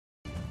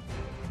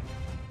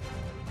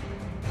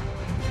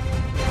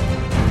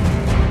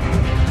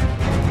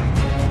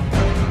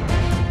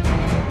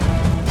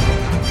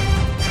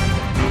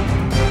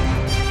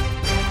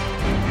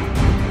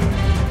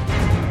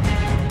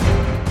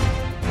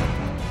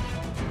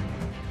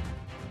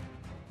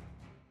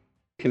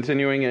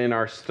Continuing in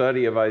our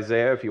study of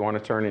Isaiah, if you want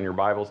to turn in your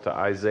Bibles to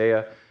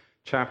Isaiah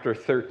chapter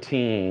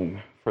 13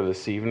 for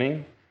this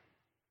evening.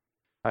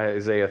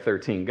 Isaiah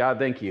 13. God,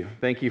 thank you.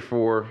 Thank you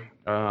for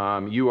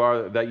you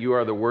are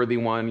the worthy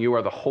one. You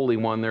are the holy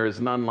one. There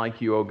is none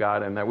like you, O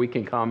God, and that we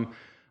can come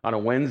on a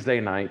Wednesday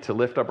night to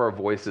lift up our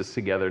voices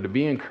together, to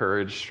be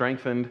encouraged,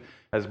 strengthened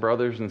as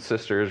brothers and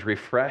sisters,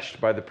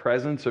 refreshed by the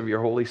presence of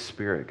your Holy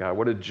Spirit. God,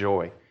 what a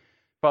joy.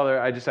 Father,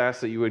 I just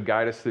ask that you would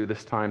guide us through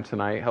this time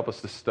tonight. Help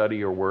us to study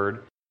your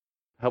word.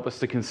 Help us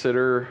to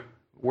consider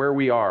where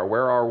we are,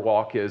 where our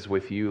walk is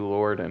with you,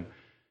 Lord,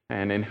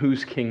 and in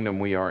whose kingdom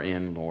we are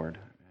in, Lord.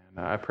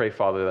 And I pray,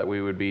 Father, that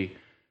we would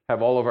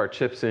have all of our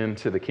chips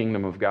into the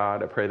kingdom of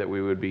God. I pray that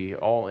we would be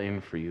all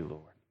in for you,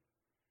 Lord,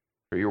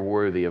 for you're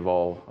worthy of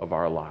all of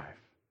our life.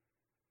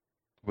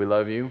 We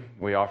love you.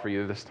 We offer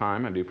you this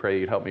time. I do pray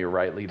you'd help me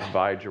rightly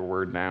divide your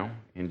word now.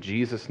 In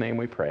Jesus' name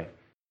we pray.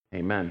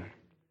 Amen.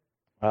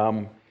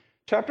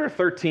 Chapter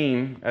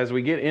 13, as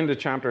we get into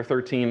chapter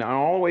 13, and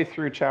all the way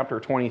through chapter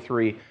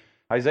 23,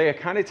 Isaiah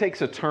kind of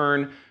takes a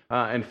turn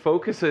and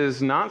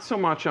focuses not so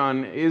much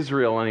on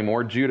Israel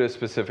anymore, Judah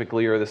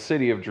specifically, or the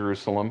city of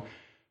Jerusalem,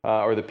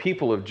 or the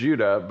people of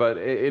Judah, but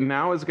it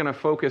now is going to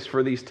focus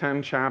for these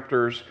 10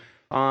 chapters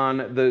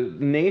on the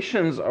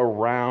nations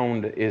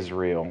around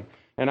Israel.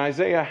 And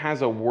Isaiah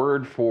has a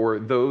word for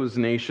those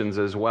nations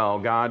as well.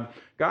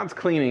 God's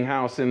cleaning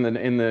house in the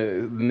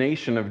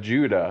nation of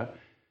Judah.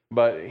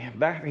 But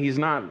he's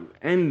not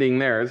ending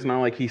there. It's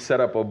not like he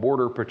set up a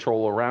border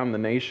patrol around the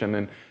nation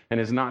and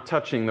is not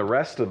touching the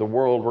rest of the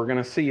world. We're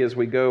going to see as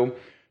we go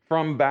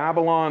from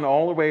Babylon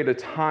all the way to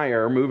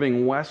Tyre,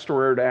 moving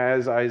westward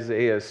as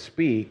Isaiah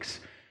speaks,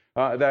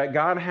 that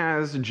God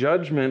has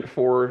judgment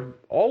for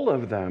all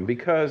of them,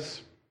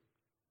 because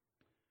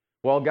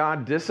while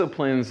God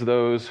disciplines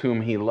those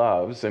whom he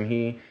loves and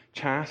he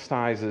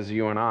chastises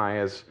you and I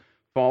as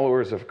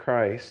followers of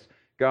Christ,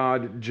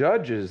 God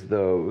judges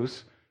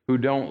those who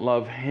don't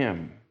love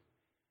him.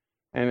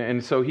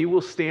 And so he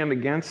will stand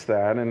against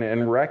that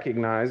and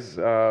recognize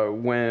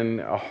when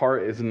a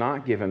heart is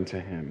not given to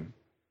him.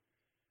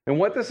 And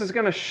what this is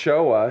going to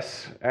show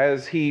us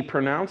as he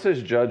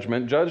pronounces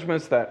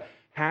judgments that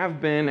have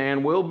been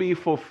and will be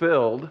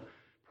fulfilled,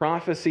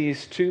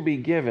 prophecies to be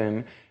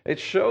given, it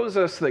shows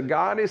us that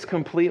God is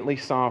completely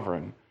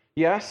sovereign.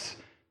 Yes,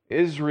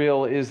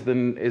 Israel is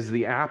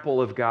the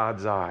apple of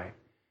God's eye.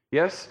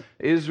 Yes,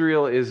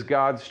 Israel is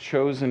God's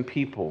chosen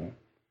people.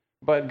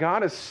 But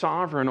God is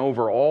sovereign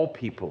over all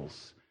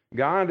peoples.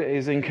 God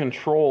is in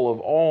control of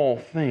all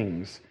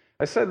things.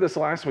 I said this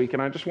last week,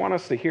 and I just want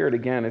us to hear it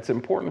again. It's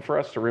important for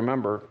us to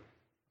remember,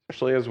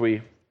 especially as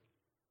we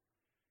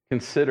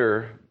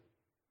consider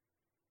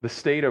the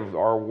state of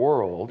our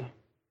world.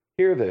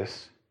 Hear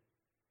this.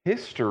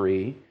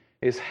 History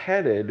is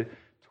headed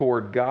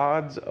toward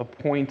God's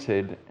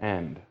appointed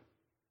end.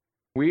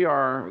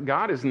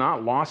 God has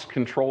not lost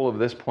control of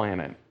this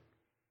planet.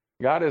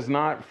 God has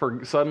not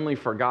suddenly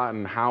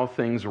forgotten how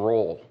things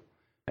roll.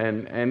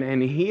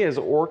 And he is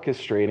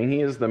orchestrating.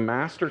 He is the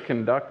master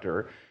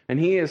conductor. And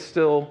he is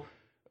still,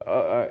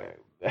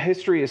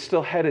 history is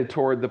still headed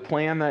toward the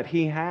plan that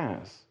he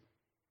has.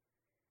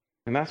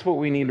 And that's what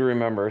we need to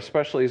remember,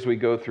 especially as we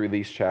go through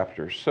these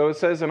chapters. So it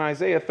says in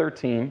Isaiah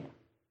 13,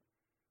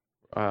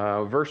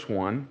 verse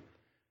 1,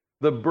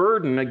 the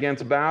burden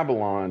against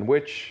Babylon,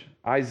 which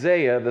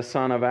Isaiah, the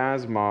son of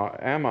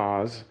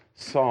Amoz,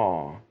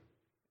 saw.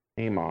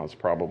 Amos,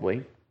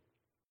 probably.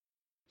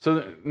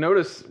 So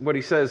notice what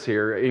he says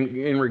here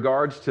in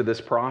regards to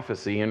this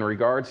prophecy, in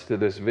regards to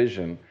this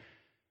vision.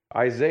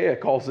 Isaiah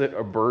calls it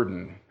a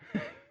burden.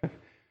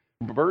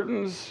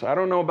 Burdens, I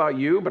don't know about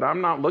you, but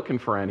I'm not looking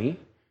for any.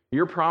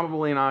 You're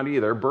probably not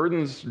either.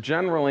 Burdens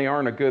generally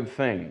aren't a good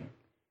thing,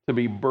 to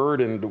be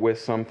burdened with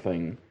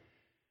something.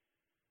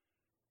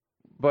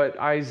 But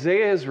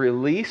Isaiah's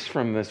release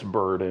from this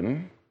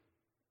burden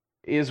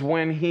is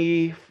when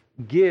he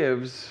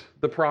gives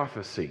the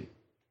prophecy.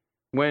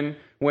 When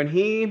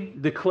he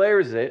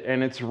declares it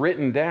and it's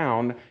written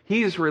down,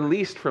 he's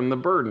released from the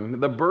burden.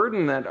 The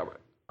burden that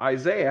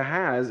Isaiah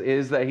has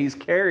is that he's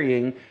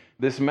carrying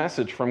this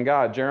message from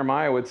God.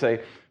 Jeremiah would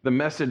say, the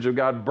message of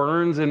God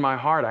burns in my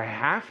heart. I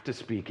have to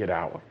speak it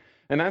out.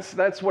 And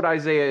that's what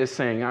Isaiah is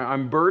saying.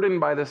 I'm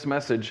burdened by this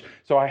message,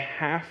 so I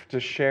have to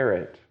share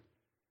it.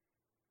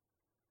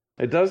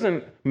 It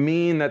doesn't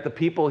mean that the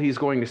people he's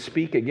going to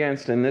speak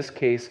against, in this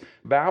case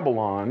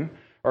Babylon,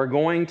 are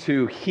going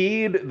to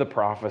heed the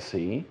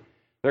prophecy.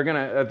 They're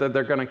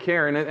gonna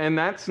care, and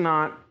that's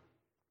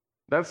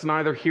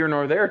neither here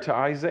nor there to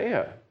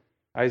Isaiah.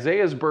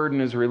 Isaiah's burden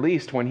is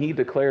released when he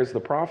declares the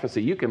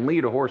prophecy. You can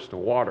lead a horse to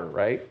water,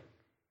 right?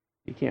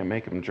 You can't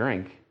make him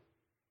drink.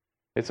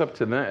 It's up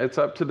to them. It's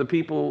up to the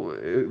people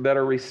that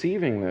are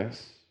receiving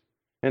this,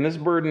 and this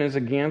burden is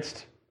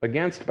against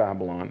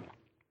Babylon.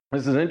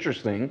 This is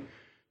interesting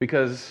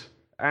because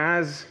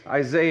as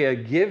Isaiah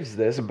gives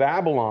this,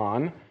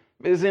 Babylon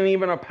isn't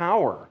even a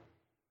power.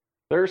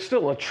 They're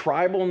still a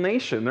tribal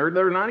nation.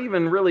 They're not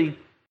even really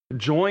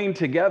joined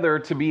together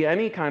to be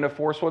any kind of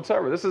force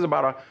whatsoever. This is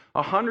about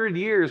 100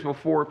 years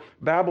before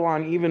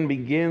Babylon even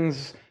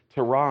begins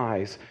to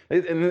rise.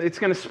 And it's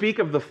going to speak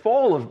of the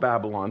fall of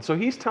Babylon. So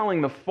he's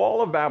telling the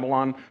fall of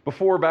Babylon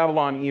before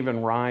Babylon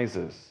even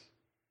rises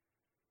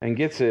and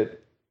gets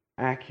it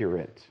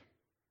accurate.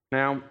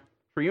 Now,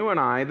 for you and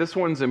I, this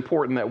one's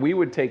important that we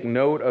would take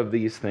note of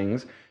these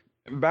things.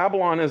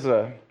 Babylon is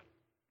a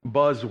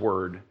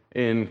buzzword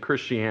in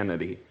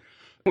Christianity.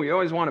 We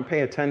always want to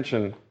pay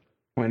attention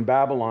when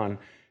Babylon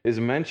is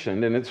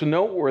mentioned, and it's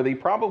noteworthy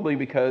probably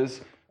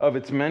because of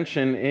its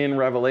mention in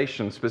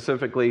Revelation,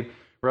 specifically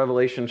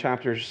Revelation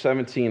chapters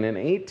 17 and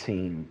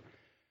 18,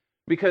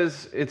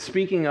 because it's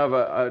speaking of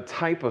a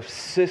type of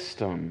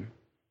system.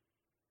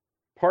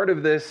 Part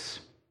of this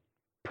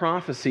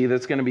prophecy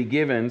that's going to be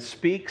given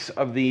speaks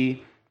of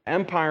the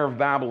empire of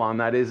Babylon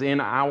that is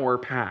in our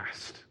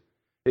past.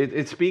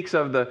 It speaks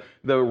of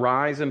the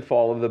rise and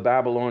fall of the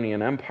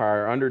Babylonian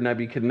Empire under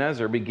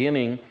Nebuchadnezzar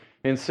beginning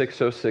in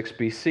 606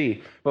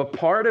 BC. But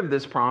part of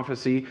this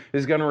prophecy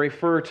is going to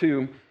refer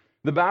to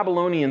the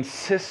Babylonian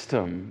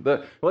system.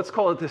 Let's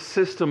call it the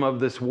system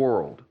of this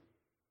world.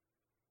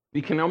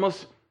 You can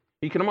almost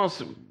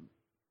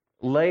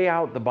lay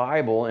out the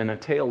Bible in a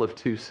tale of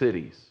two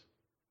cities.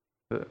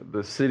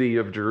 The city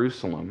of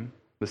Jerusalem,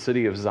 the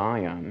city of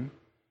Zion,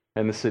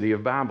 and the city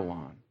of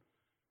Babylon.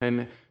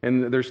 And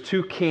there's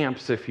two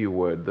camps, if you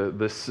would,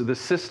 the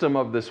system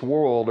of this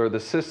world or the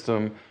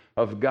system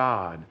of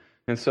God.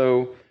 And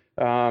so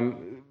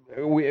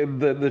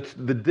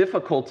the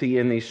difficulty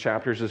in these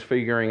chapters is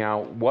figuring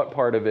out what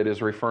part of it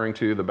is referring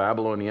to the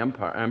Babylonian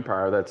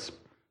empire that's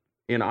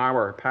in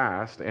our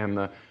past and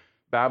the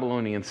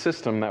Babylonian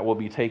system that will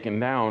be taken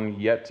down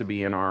yet to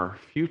be in our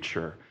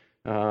future.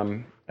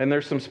 And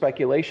there's some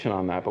speculation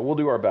on that, but we'll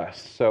do our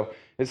best. So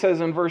it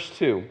says in verse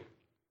 2,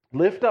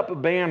 lift up a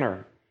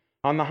banner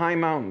on the high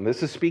mountain.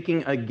 This is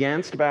speaking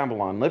against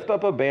Babylon. Lift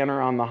up a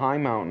banner on the high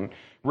mountain.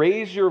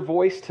 Raise your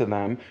voice to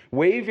them.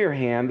 Wave your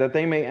hand that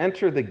they may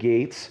enter the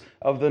gates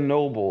of the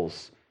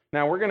nobles.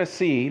 Now we're going to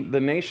see the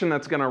nation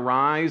that's going to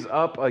rise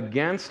up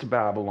against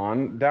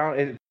Babylon.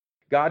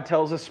 God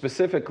tells us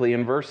specifically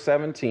in verse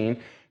 17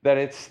 that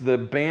it's the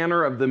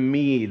banner of the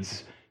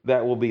Medes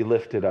that will be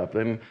lifted up.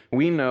 And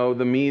we know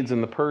the Medes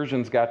and the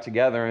Persians got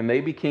together and they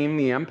became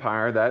the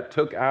empire that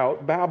took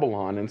out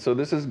Babylon. And so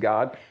this is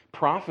God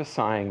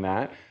prophesying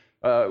that.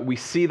 We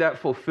see that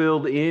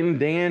fulfilled in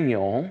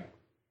Daniel.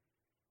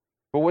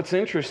 But what's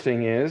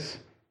interesting is,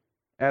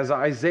 as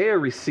Isaiah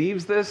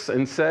receives this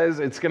and says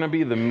it's going to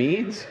be the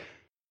Medes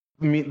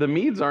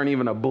aren't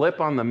even a blip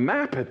on the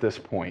map at this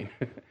point.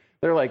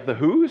 They're like, the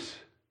who's?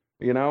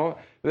 You know,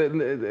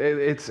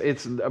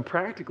 it's a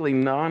practically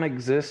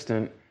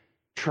non-existent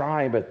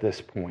tribe at this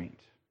point.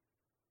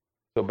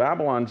 So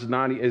Babylon's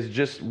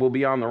will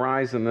be on the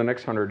rise in the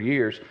next 100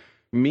 years.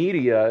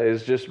 Media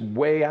is just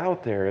way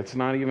out there. It's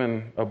not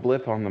even a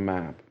blip on the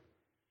map.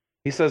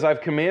 He says,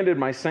 I've commanded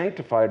my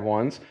sanctified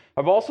ones.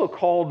 I've also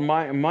called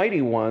my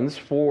mighty ones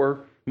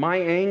for my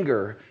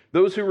anger,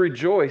 those who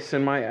rejoice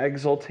in my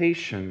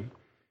exaltation.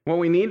 What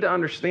we need to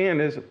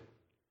understand is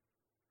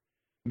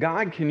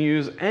God can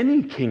use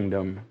any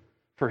kingdom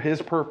for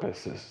his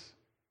purposes,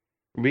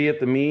 be it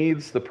the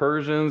Medes, the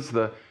Persians,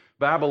 the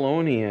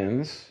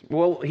Babylonians.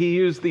 Well, he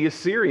used the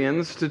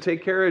Assyrians to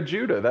take care of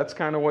Judah. That's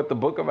kind of what the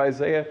book of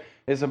Isaiah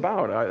is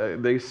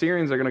about. The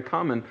Assyrians are going to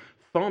come and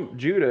thump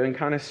Judah and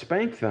kind of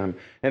spank them.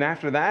 And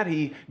after that,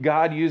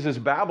 God uses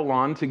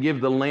Babylon to give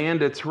the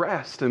land its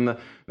rest. And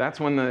that's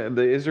when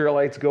the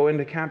Israelites go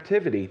into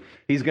captivity.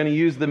 He's going to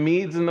use the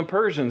Medes and the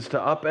Persians to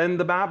upend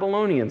the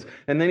Babylonians.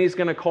 And then he's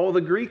going to call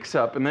the Greeks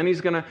up. And then he's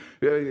going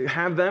to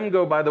have them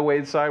go by the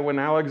wayside when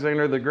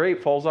Alexander the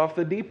Great falls off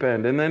the deep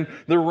end. And then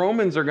the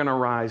Romans are going to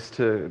rise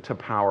to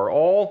power.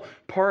 All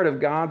part of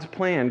God's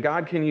plan.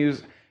 God can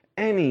use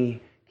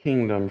any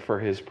kingdom for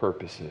his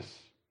purposes.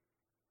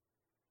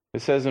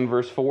 It says in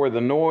verse 4,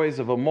 the noise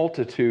of a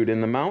multitude in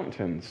the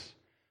mountains,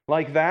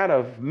 like that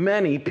of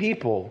many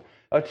people,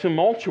 a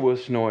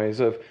tumultuous noise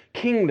of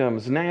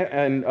kingdoms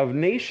and of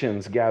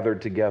nations gathered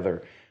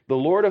together. The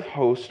Lord of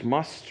hosts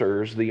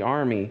musters the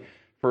army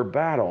for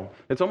battle.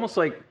 It's almost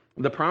like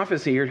the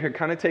prophecy here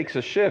kind of takes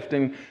a shift,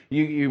 and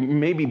you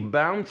maybe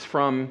bounce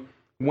from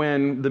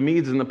when the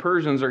Medes and the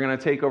Persians are going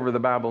to take over the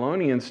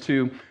Babylonians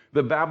to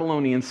the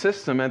Babylonian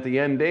system at the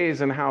end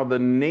days, and how the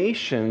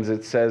nations,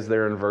 it says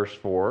there in verse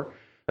 4,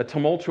 a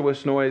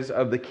tumultuous noise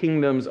of the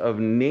kingdoms of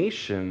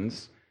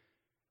nations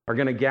are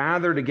going to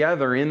gather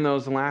together in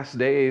those last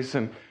days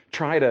and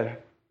try to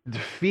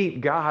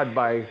defeat God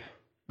by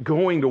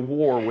going to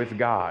war with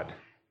God.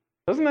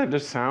 Doesn't that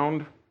just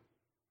sound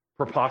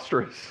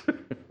preposterous?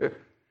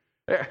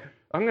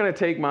 I'm going to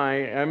take my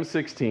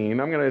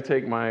M16, I'm going to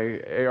take my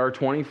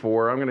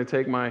AR-24, I'm going to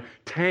take my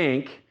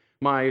tank,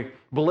 my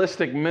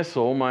ballistic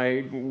missile,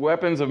 my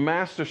weapons of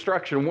mass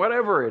destruction,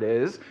 whatever it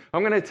is.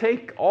 I'm going to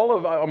take all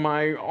of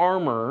my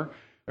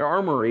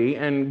armory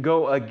and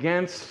go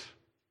against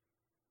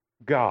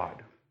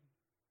God.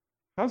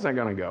 How's that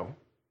going to go?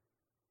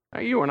 Now,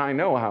 you and I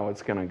know how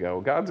it's going to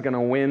go. God's going to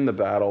win the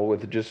battle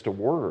with just a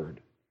word.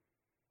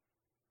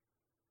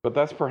 But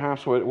that's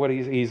perhaps what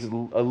he's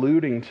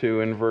alluding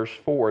to in verse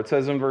 4. It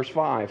says in verse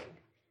 5,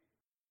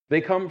 they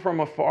come from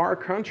a far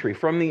country,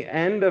 from the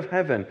end of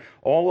heaven.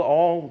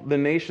 All the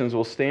nations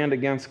will stand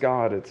against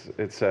God,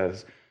 it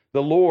says.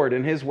 The Lord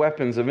and his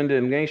weapons of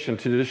indignation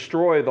to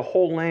destroy the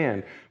whole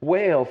land.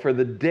 Wail, for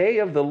the day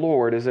of the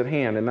Lord is at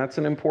hand. And that's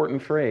an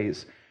important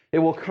phrase. It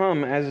will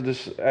come as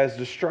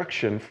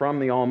destruction from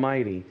the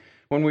Almighty.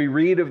 When we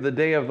read of the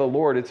day of the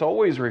Lord, it's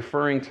always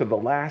referring to the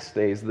last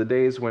days, the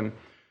days when,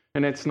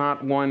 and it's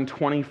not one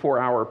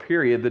 24-hour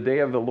period. The day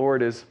of the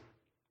Lord is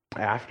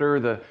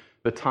after the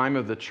time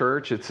of the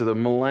church. It's the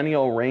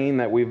millennial reign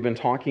that we've been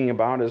talking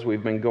about as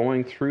we've been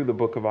going through the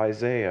book of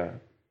Isaiah.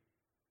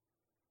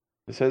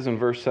 It says in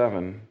verse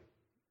 7,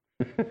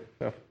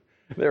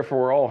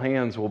 therefore all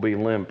hands will be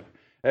limp.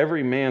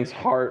 Every man's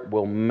heart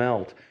will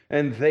melt,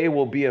 and they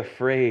will be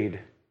afraid.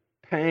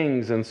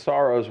 Pangs and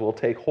sorrows will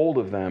take hold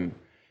of them.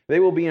 They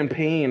will be in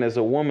pain as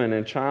a woman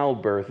in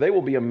childbirth. They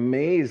will be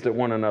amazed at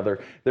one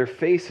another. Their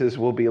faces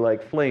will be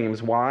like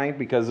flames. Why?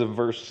 Because of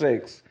verse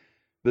 6,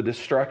 the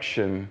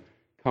destruction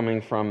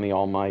coming from the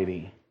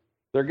Almighty.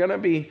 They're going to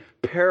be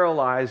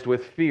paralyzed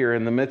with fear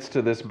in the midst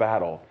of this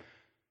battle.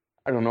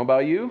 I don't know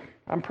about you.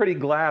 I'm pretty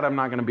glad I'm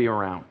not going to be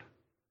around.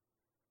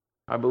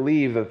 I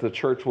believe that the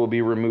church will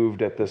be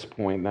removed at this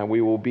point, that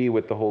we will be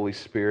with the Holy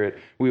Spirit,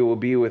 we will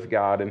be with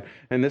God,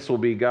 and this will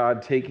be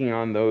God taking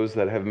on those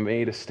that have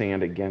made a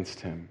stand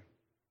against him.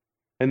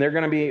 And they're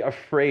going to be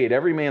afraid.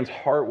 Every man's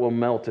heart will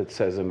melt, it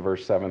says in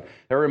verse 7.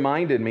 That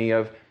reminded me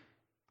of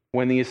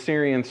when the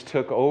Assyrians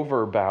took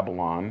over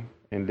Babylon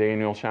in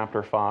Daniel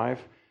chapter 5.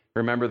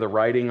 Remember the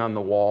writing on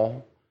the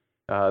wall?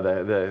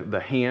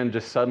 The hand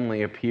just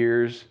suddenly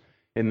appears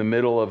in the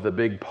middle of the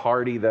big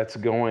party that's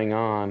going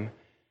on.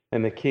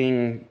 And the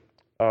king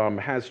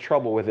has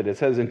trouble with it. It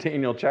says in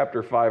Daniel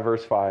chapter 5,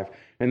 verse 5,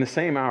 in the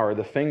same hour,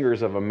 the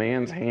fingers of a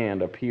man's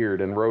hand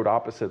appeared and wrote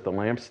opposite the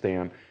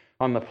lampstand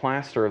on the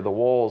plaster of the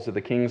walls of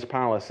the king's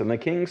palace. And the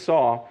king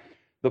saw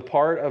the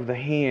part of the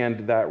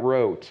hand that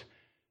wrote.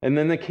 And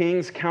then the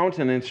king's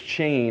countenance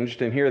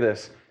changed, and hear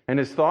this, and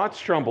his thoughts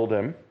troubled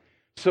him,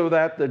 so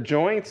that the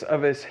joints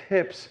of his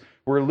hips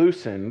were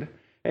loosened,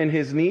 and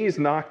his knees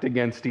knocked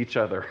against each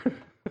other.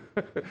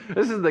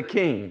 This is the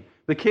king.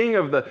 The king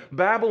of the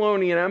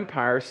Babylonian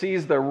Empire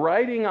sees the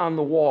writing on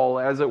the wall,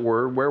 as it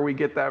were, where we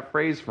get that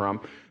phrase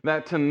from,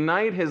 that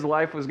tonight his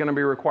life was going to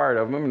be required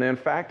of him. And in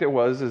fact, it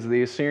was, as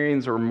the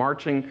Assyrians were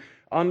marching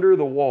under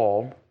the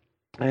wall,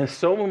 and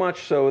so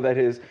much so that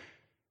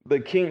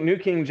New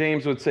King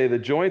James would say the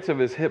joints of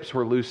his hips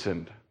were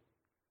loosened.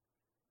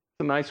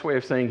 It's a nice way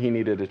of saying he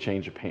needed a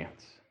change of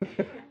pants.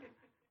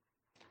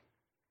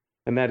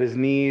 And that his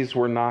knees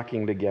were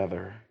knocking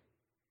together.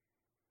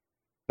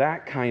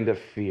 That kind of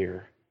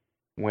fear,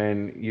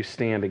 when you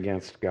stand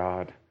against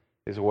God,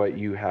 is what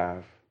you have.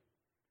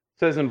 It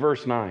says in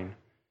verse 9,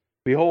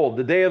 behold,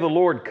 the day of the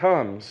Lord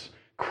comes,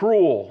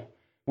 cruel,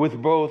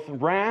 with both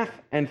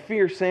wrath and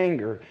fierce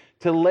anger,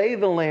 to lay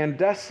the land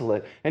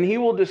desolate, and he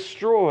will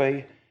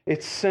destroy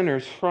its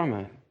sinners from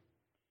it.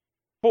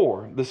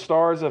 For the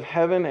stars of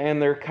heaven and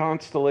their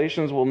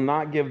constellations will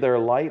not give their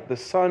light, the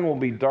sun will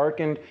be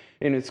darkened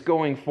in its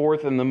going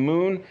forth, and the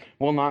moon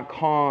will not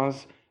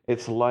cause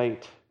its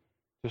light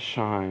to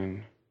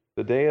shine.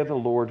 The day of the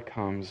Lord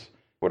comes.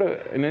 What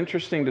an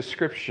interesting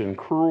description.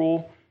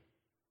 Cruel,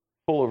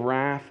 full of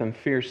wrath and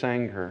fierce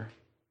anger.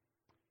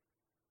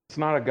 It's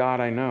not a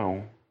God I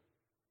know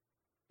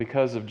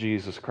because of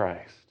Jesus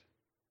Christ.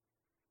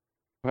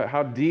 But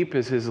how deep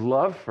is his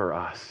love for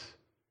us?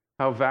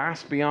 How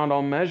vast beyond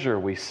all measure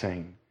we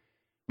sing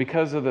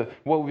because of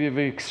what we've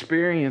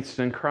experienced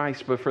in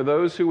Christ. But for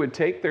those who would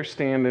take their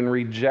stand and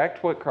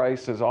reject what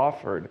Christ has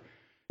offered,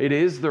 it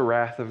is the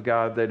wrath of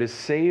God that is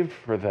saved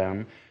for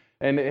them.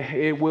 And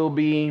it will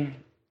be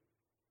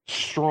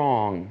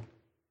strong.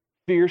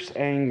 Fierce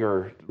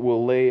anger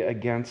will lay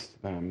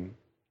against them.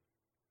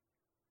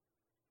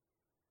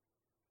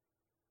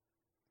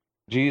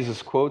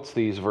 Jesus quotes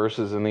these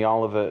verses in the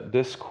Olivet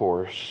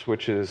Discourse,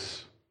 which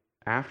is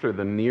after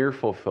the near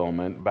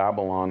fulfillment,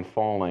 Babylon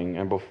falling,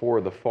 and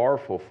before the far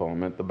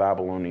fulfillment, the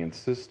Babylonian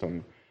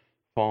system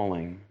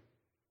falling.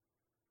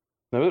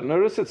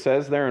 Notice it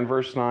says there in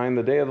verse 9,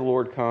 the day of the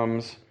Lord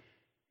comes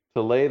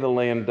to lay the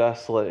land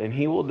desolate, and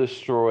he will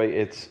destroy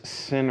its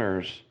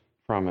sinners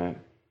from it.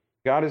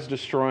 God is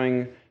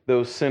destroying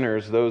those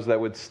sinners, those that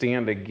would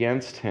stand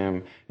against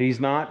him. He's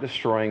not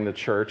destroying the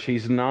church.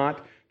 He's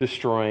not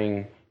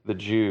destroying the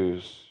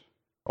Jews.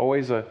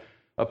 Always a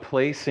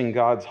place in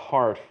God's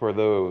heart for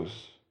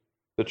those,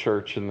 the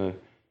church and the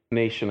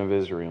nation of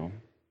Israel.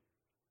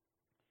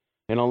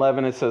 In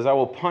 11 it says, I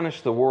will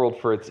punish the world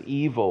for its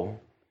evil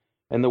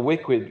and the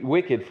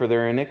wicked for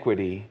their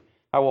iniquity.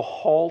 I will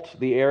halt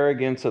the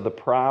arrogance of the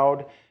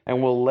proud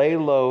and will lay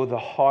low the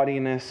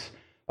haughtiness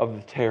of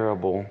the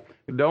terrible.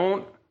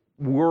 Don't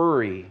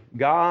worry.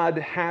 God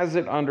has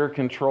it under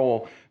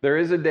control. There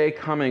is a day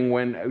coming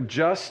when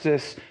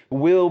justice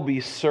will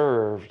be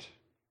served.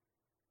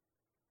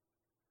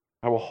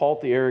 I will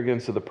halt the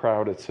arrogance of the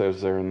proud, it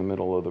says there in the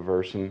middle of the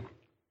verse. And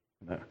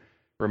that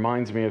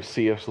reminds me of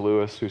C.S.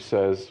 Lewis, who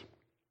says,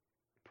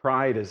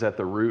 pride is at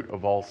the root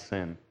of all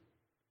sin.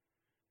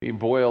 You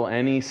boil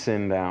any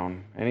sin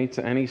down,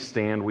 any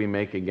stand we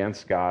make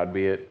against God,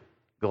 be it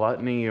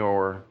gluttony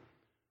or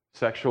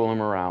sexual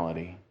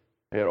immorality,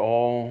 it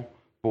all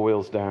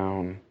boils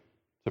down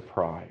to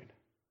pride.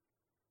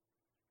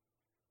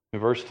 In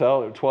verse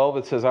 12,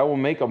 it says, I will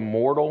make a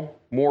mortal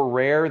more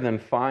rare than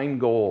fine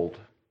gold,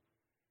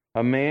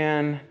 a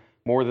man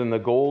more than the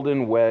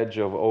golden wedge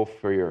of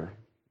Ophir.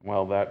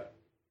 Well, that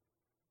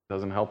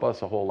doesn't help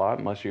us a whole lot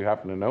unless you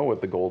happen to know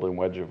what the golden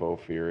wedge of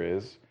Ophir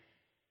is.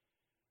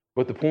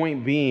 But the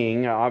point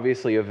being,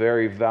 obviously, a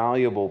very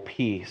valuable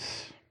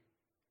piece.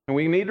 And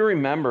we need to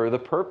remember the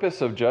purpose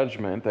of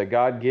judgment, that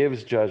God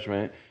gives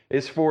judgment,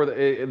 is for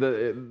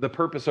the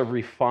purpose of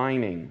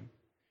refining.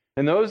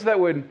 And those that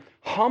would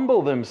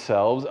humble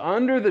themselves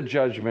under the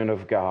judgment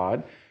of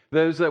God,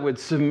 those that would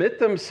submit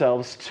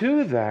themselves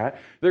to that,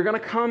 they're going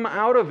to come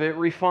out of it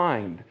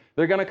refined.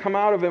 They're going to come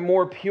out of it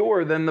more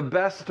pure than the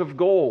best of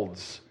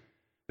golds.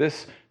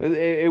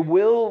 It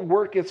will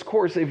work its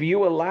course if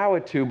you allow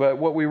it to, but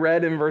what we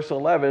read in verse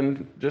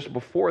 11, just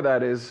before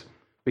that, is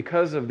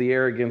because of the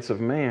arrogance of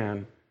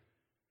man,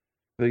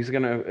 he's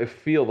going to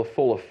feel the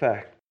full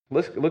effect.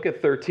 Let's look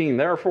at 13.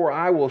 Therefore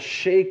I will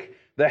shake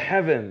the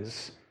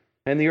heavens,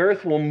 and the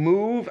earth will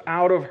move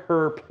out of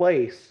her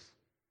place.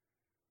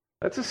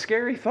 That's a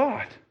scary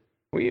thought.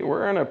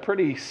 We're in a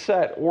pretty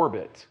set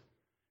orbit.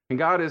 And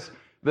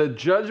the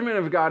judgment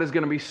of God is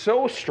going to be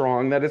so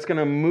strong that it's going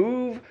to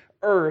move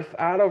earth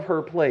out of her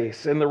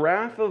place in the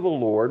wrath of the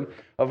Lord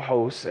of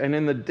hosts and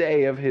in the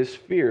day of his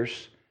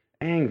fierce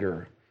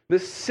anger.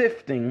 This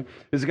sifting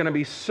is going to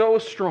be so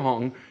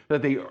strong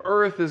that the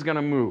earth is going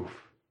to move.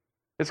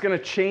 It's going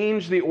to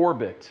change the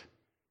orbit.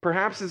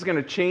 Perhaps it's going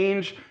to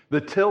change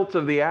the tilt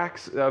of the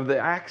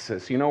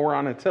axis. You know, we're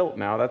on a tilt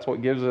now. That's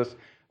what gives us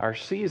our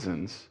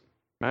seasons.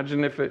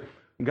 Imagine if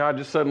God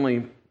just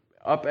suddenly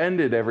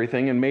upended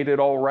everything and made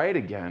it all right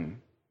again.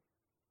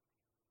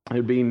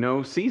 There'd be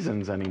no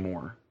seasons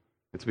anymore.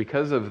 It's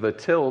because of the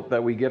tilt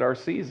that we get our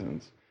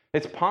seasons.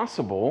 It's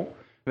possible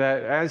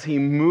that as he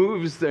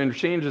moves and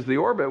changes the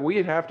orbit,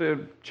 we'd have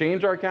to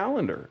change our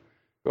calendar.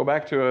 Go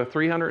back to a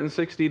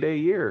 360-day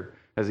year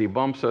as he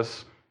bumps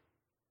us,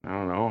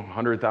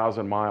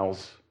 100,000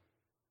 miles,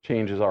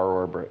 changes our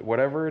orbit,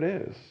 whatever it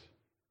is.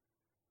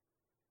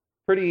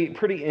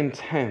 Pretty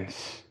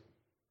intense.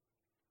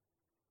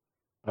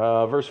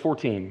 Verse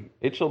 14,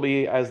 it shall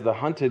be as the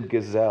hunted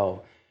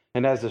gazelle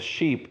and as a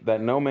sheep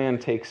that no man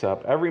takes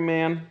up. Every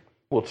man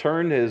will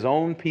turn to his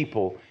own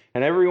people,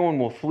 and everyone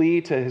will flee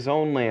to his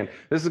own land.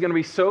 This is going to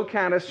be so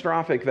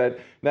catastrophic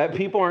that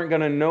people aren't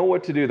going to know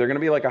what to do. They're going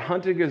to be like a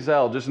hunted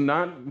gazelle, just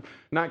not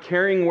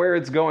caring where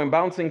it's going,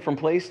 bouncing from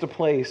place to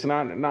place,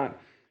 not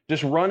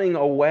just running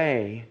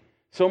away.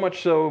 So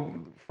much so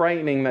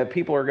frightening that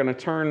people are going to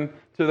turn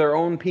to their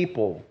own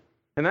people.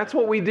 And that's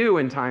what we do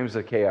in times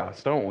of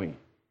chaos, don't we?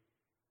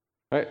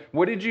 Right?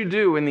 What did you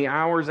do in the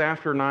hours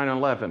after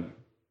 9/11?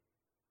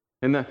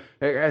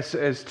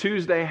 As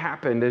Tuesday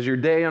happened, as your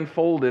day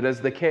unfolded,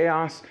 as the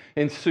chaos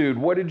ensued,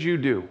 what did you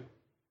do?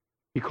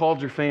 You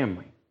called your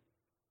family.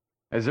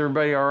 Is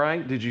everybody all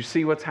right? Did you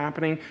see what's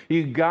happening?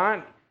 You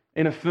got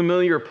in a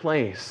familiar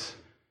place.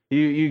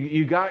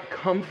 You got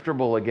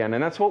comfortable again.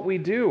 And that's what we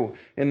do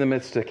in the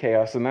midst of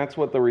chaos. And that's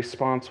what the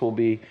response will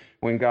be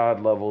when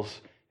God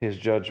levels his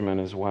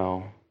judgment as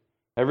well.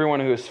 Everyone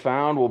who is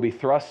found will be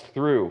thrust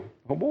through.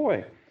 Oh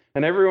boy.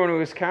 And everyone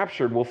who is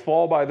captured will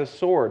fall by the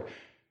sword.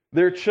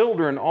 Their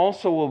children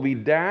also will be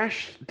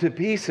dashed to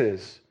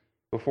pieces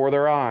before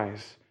their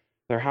eyes.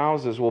 Their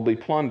houses will be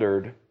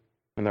plundered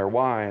and their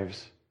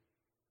wives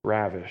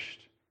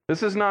ravished.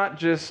 This is not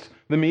just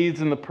the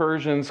Medes and the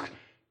Persians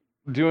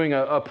doing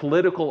a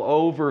political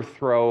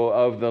overthrow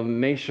of the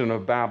nation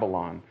of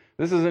Babylon.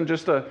 This isn't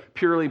just a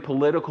purely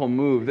political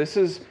move. This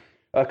is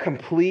a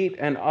complete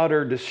and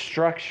utter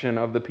destruction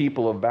of the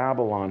people of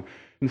Babylon.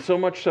 And so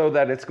much so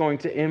that it's going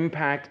to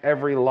impact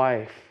every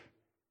life.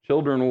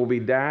 Children will be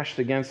dashed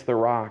against the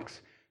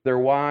rocks. Their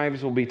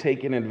wives will be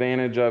taken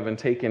advantage of and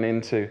taken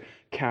into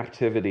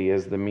captivity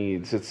as the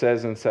Medes. It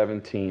says in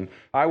 17,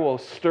 I will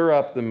stir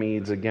up the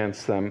Medes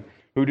against them,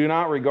 who do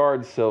not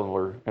regard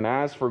silver, and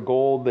as for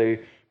gold,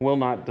 they will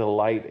not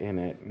delight in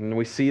it. And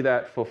we see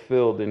that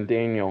fulfilled in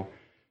Daniel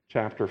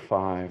chapter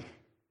 5.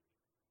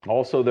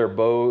 Also their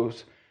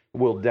bows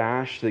will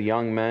dash the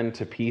young men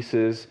to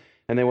pieces,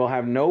 and they will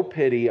have no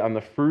pity on the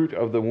fruit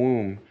of the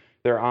womb.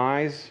 Their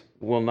eyes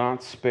will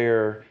not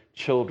spare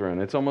children.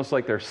 It's almost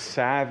like they're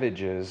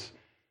savages,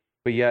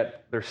 but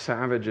yet they're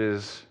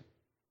savages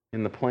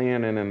in the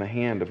plan and in the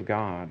hand of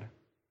God.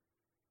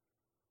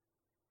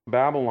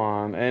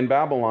 Babylon,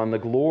 the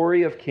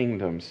glory of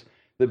kingdoms,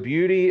 the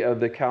beauty of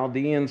the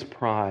Chaldeans'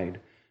 pride,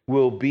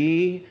 will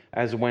be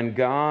as when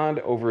God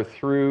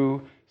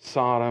overthrew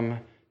Sodom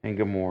and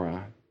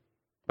Gomorrah.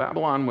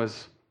 Babylon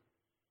was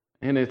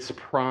in its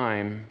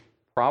prime,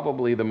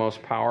 probably the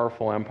most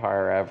powerful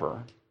empire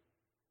ever.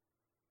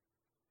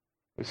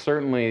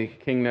 Certainly,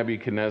 King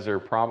Nebuchadnezzar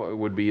probably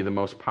would be the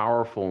most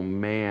powerful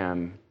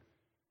man,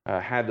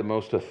 had the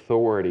most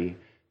authority.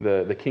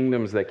 The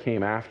kingdoms that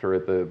came after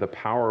it, the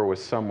power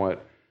was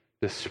somewhat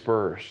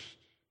dispersed.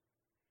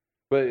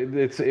 But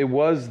it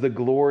was the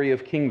glory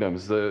of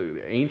kingdoms.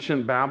 The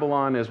ancient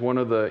Babylon is one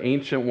of the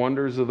ancient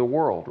wonders of the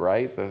world,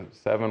 right? The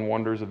 7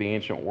 wonders of the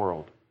ancient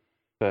world.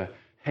 The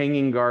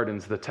hanging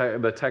gardens, the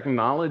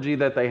technology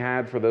that they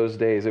had for those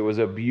days, it was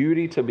a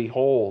beauty to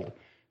behold.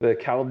 The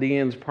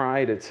Chaldeans'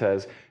 pride, it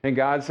says. And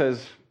God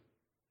says,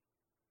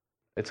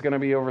 it's going to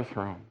be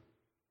overthrown.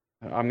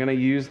 I'm going to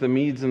use the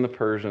Medes and the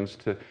Persians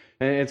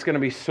and it's going to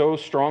be so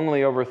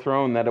strongly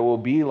overthrown that it will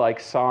be like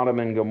Sodom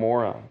and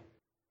Gomorrah.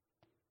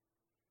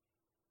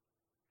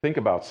 Think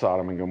about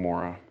Sodom and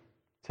Gomorrah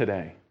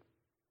today.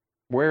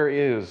 Where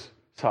is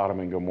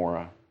Sodom and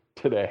Gomorrah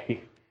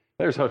today?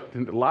 There's a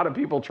lot of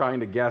people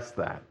trying to guess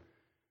that.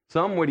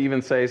 Some would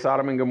even say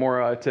Sodom and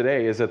Gomorrah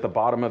today is at the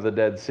bottom of the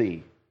Dead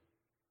Sea,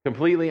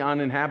 completely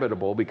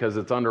uninhabitable because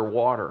it's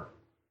underwater.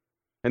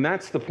 And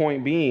that's the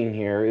point being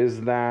here,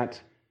 is that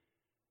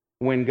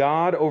when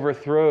God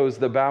overthrows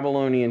the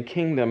Babylonian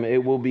kingdom,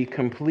 it will be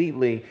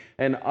completely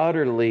and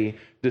utterly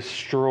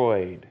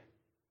destroyed.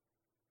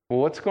 Well,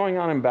 what's going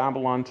on in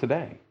Babylon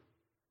today?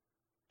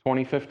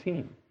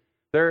 2015.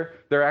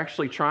 They're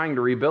actually trying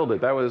to rebuild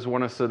it. That was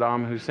one of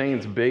Saddam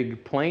Hussein's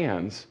big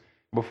plans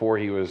before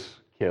he was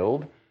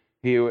killed.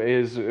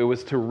 It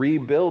was to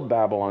rebuild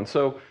Babylon.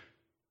 So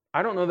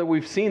I don't know that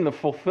we've seen the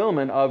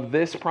fulfillment of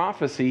this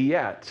prophecy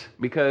yet,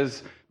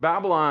 because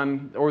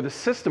Babylon, or the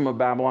system of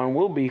Babylon,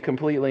 will be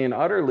completely and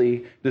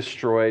utterly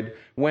destroyed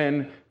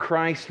when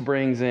Christ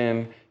brings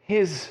in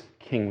his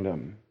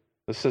kingdom.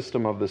 The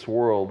system of this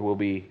world will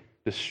be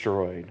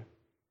destroyed.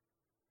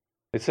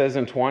 It says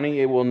in 20,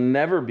 it will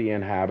never be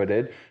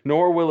inhabited,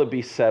 nor will it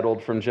be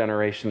settled from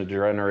generation to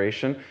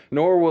generation,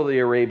 nor will the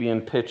Arabian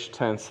pitch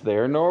tents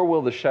there, nor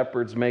will the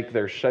shepherds make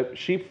their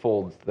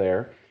sheepfolds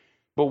there.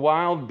 But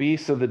wild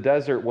beasts of the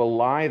desert will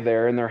lie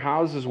there, and their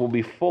houses will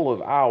be full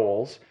of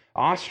owls.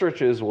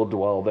 Ostriches will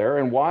dwell there,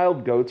 and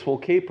wild goats will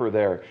caper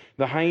there.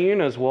 The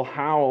hyenas will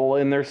howl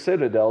in their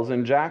citadels,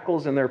 and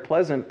jackals in their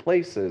pleasant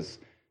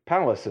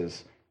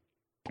palaces.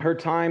 Her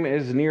time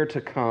is near to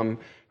come,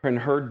 and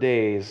her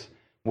days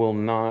will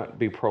not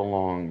be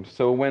prolonged.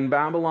 So when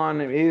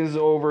Babylon is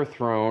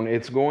overthrown,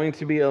 it's going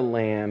to be a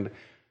land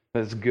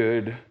that's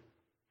good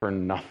for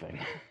nothing.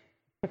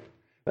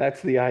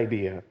 That's the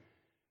idea.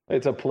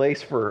 It's a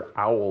place for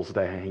owls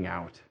to hang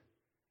out.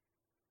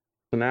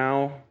 So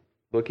now,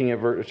 looking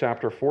at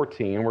chapter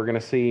 14, we're going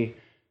to see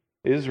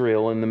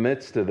Israel in the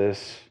midst of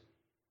this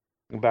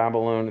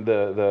Babylon,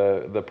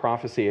 the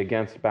prophecy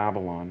against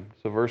Babylon.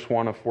 So verse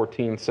 1 of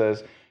 14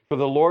 says, "For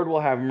the Lord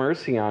will have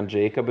mercy on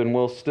Jacob and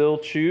will still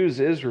choose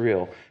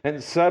Israel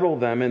and settle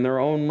them in their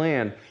own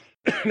land.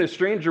 The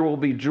stranger will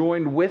be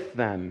joined with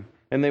them,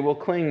 and they will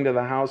cling to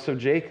the house of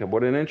Jacob."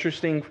 What an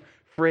interesting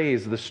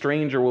phrase, the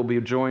stranger will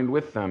be joined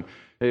with them.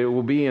 It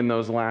will be in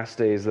those last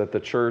days that the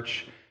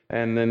church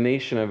and the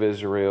nation of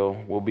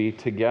Israel will be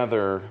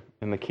together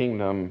in the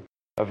kingdom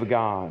of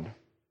God.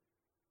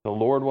 The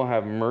Lord will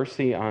have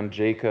mercy on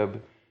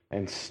Jacob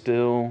and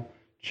still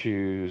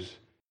choose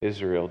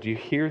Israel. Do you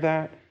hear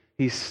that?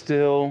 He's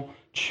still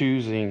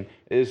choosing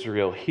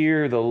Israel.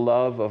 Hear the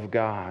love of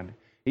God.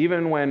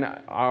 Even when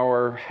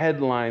our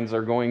headlines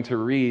are going to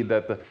read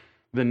that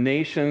the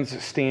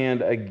nations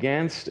stand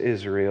against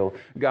Israel,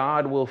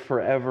 God will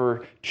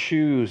forever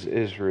choose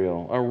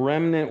Israel. A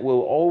remnant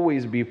will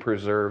always be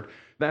preserved.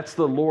 That's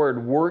the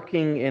Lord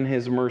working in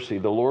his mercy.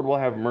 The Lord will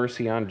have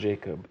mercy on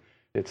Jacob,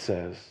 it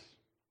says.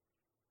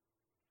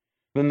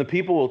 Then the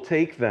people will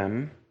take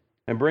them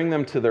and bring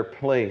them to their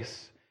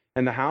place,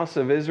 and the house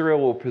of Israel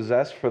will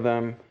possess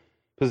them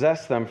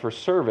for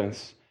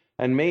servants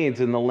and maids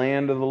in the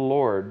land of the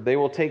Lord. They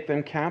will take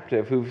them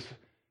captive,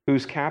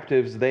 whose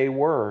captives they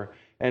were,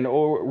 and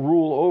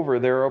rule over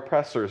their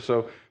oppressors.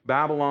 So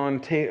Babylon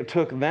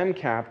took them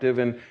captive,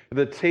 and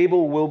the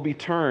table will be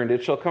turned.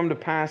 It shall come to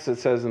pass, it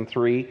says in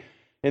 3,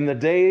 in the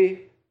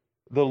day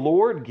the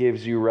Lord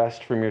gives you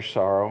rest from your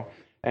sorrow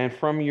and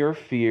from your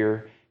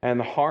fear and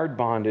the hard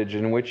bondage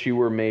in which you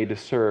were made to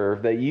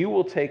serve, that you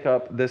will take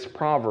up this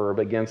proverb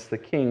against the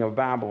king of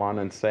Babylon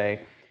and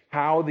say,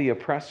 how the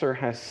oppressor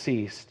has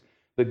ceased,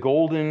 the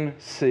golden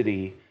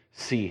city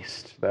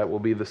ceased. That will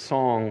be the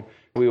song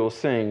we will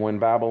sing when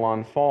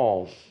Babylon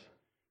falls.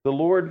 The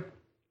Lord,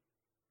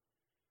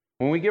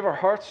 when we give our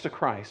hearts to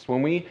Christ,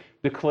 when we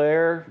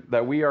declare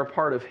that we are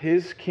part of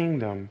his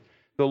kingdom,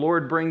 the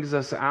Lord brings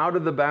us out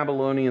of the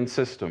Babylonian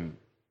system.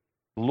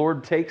 The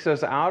Lord takes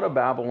us out of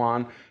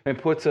Babylon and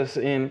puts us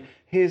in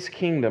his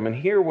kingdom. And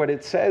hear what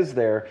it says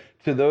there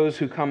to those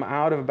who come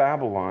out of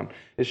Babylon.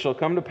 It shall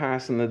come to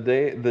pass in the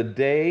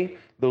day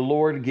the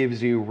Lord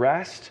gives you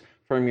rest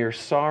from your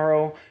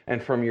sorrow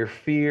and from your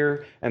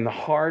fear and the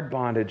hard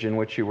bondage in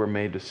which you were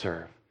made to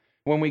serve.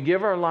 When we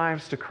give our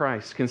lives to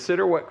Christ,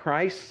 consider what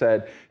Christ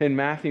said in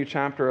Matthew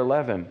chapter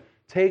 11.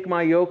 Take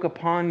my yoke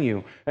upon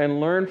you and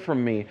learn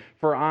from me,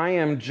 for I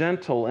am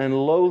gentle and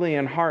lowly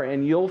in heart,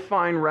 and you'll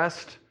find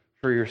rest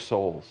for your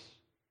souls.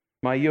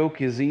 My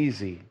yoke is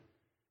easy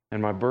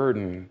and my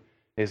burden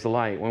is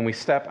light. When we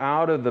step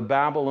out of the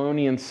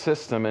Babylonian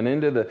system and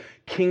into the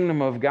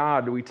kingdom of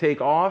God, we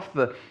take off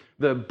the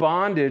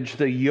bondage,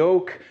 the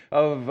yoke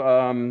of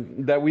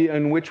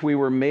in which we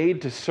were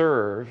made to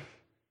serve,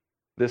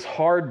 this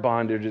hard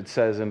bondage, it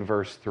says in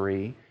verse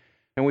 3,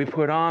 and we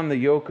put on the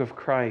yoke of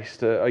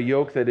Christ, a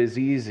yoke that is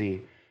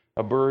easy,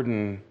 a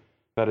burden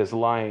that is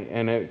light,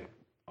 and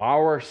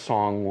our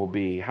song will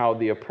be how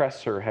the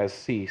oppressor has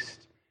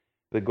ceased,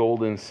 the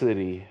golden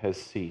city has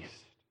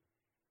ceased,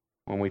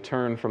 when we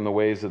turn from the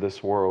ways of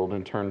this world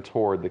and turn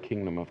toward the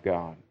kingdom of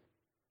God.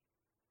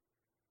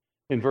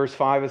 In verse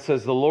 5 it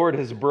says, "The Lord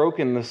has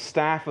broken the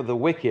staff of the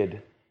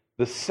wicked,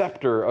 the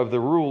scepter of the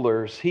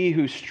rulers, he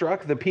who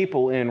struck the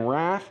people in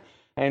wrath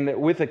and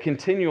with a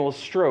continual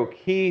stroke.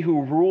 He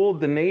who ruled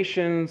the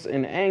nations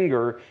in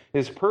anger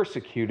is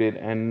persecuted,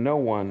 and no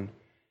one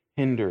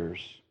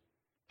hinders."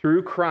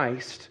 Through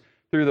Christ,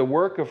 through the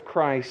work of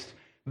Christ,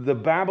 the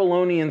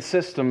Babylonian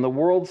system, the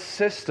world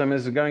system,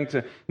 is going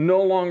to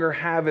no longer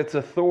have its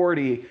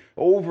authority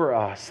over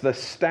us. The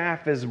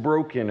staff is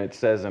broken, it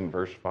says in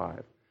verse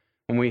 5.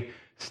 When we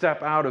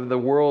step out of the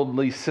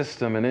worldly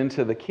system and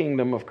into the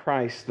kingdom of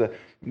Christ,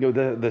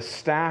 the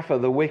staff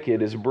of the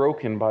wicked is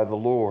broken by the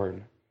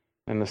Lord,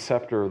 and the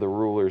scepter of the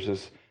rulers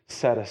is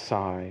set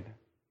aside.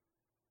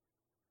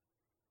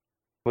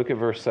 Look at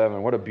verse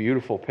 7. What a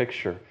beautiful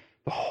picture.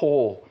 The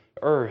whole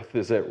earth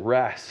is at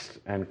rest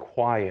and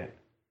quiet.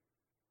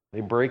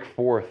 They break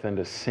forth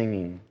into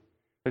singing.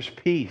 There's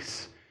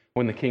peace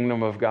when the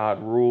kingdom of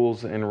God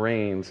rules and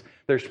reigns.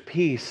 There's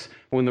peace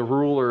when the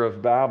ruler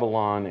of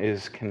Babylon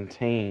is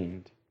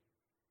contained.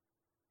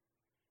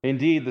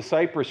 Indeed, the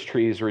cypress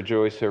trees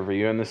rejoice over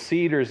you, and the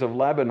cedars of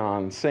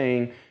Lebanon,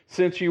 saying,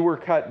 "Since you were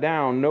cut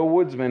down, no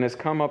woodsman has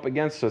come up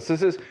against us."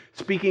 This is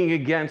speaking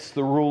against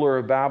the ruler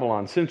of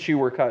Babylon. "Since you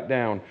were cut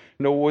down,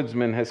 no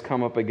woodsman has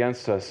come up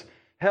against us.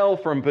 Hell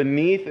from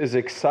beneath is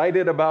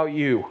excited about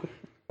you."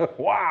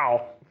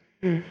 Wow.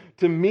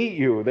 To meet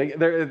you.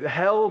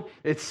 Hell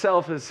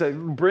itself has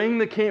said,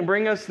 bring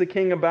us the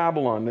king of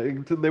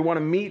Babylon. They want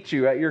to meet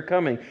you at your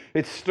coming.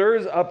 It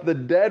stirs up the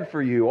dead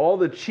for you, all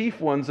the chief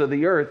ones of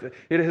the earth.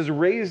 It has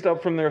raised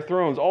up from their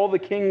thrones all the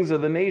kings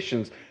of the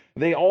nations.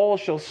 They all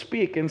shall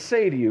speak and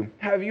say to you,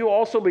 "Have you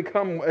also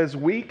become as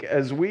weak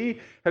as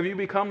we? Have you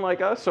become like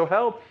us?" So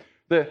hell,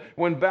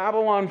 when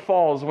Babylon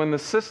falls, when the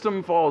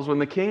system falls, when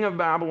the king of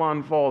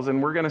Babylon falls,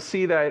 and we're going to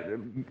see that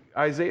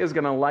Isaiah is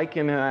going to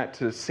liken that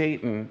to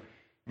Satan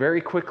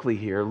very quickly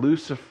here,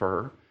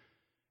 Lucifer.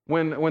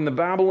 When the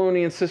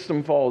Babylonian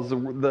system falls,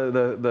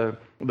 the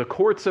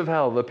courts of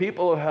hell, the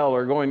people of hell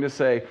are going to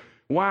say,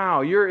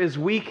 "Wow, you're as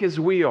weak as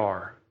we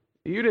are.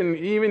 You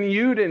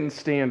didn't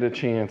stand a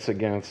chance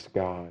against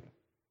God.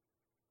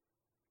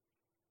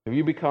 Have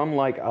you become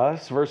like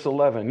us?" Verse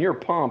 11, "Your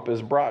pomp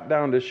is brought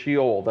down to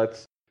Sheol,"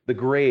 that's the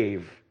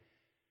grave,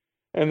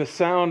 "and the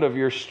sound of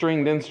your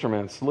stringed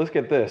instruments." Look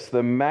at this.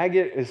 "The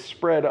maggot is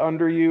spread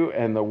under you,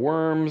 and the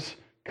worms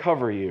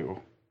cover you."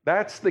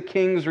 That's the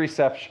king's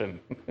reception.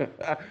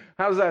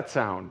 How's that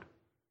sound?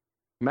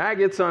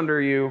 Maggots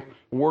under you,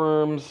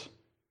 worms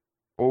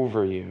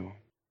over you.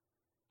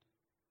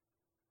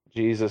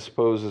 Jesus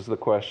poses the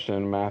question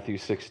in Matthew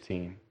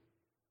 16.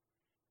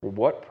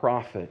 What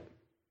profit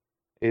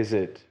is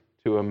it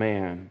to a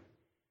man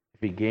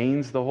if he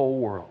gains the whole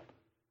world?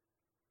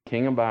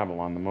 King of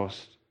Babylon, the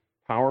most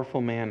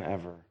powerful man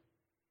ever.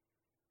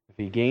 If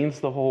he gains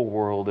the whole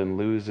world and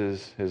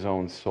loses his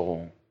own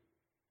soul,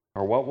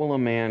 or what will a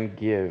man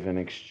give in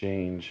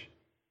exchange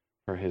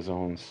for his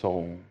own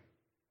soul?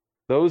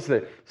 Those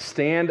that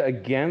stand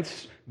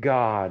against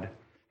God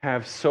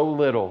have so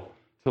little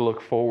to look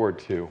forward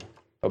to,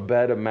 a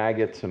bed of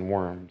maggots and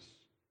worms.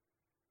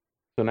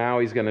 So now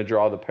he's going to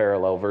draw the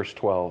parallel, verse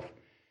 12.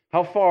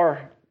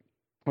 How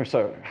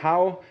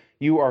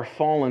you are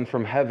fallen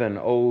from heaven,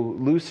 O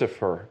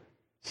Lucifer,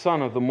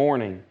 son of the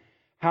morning.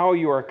 How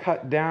you are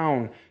cut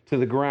down to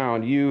the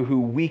ground, you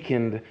who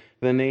weakened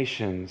the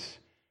nations.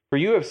 For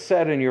you have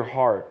said in your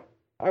heart,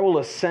 "I will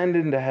ascend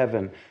into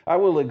heaven. I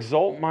will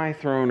exalt my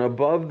throne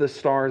above the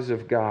stars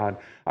of God.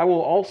 I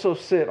will also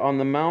sit on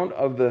the mount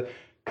of the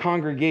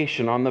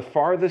congregation on the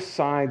farthest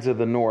sides of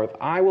the north.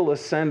 I will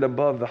ascend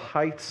above the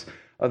heights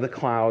of the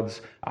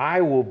clouds.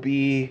 I will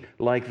be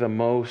like the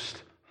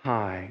Most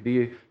High."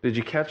 Did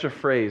you catch a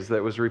phrase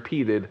that was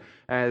repeated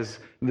as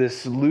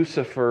this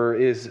Lucifer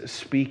is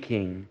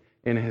speaking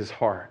in his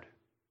heart?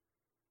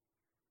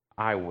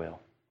 I will.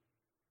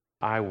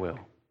 I will.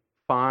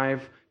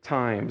 5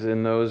 times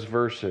in those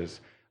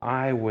verses.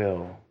 I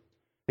will.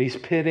 He's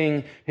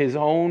pitting his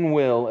own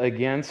will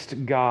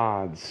against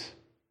God's.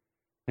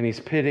 And he's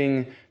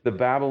pitting the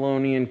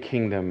Babylonian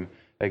kingdom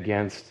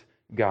against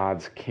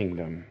God's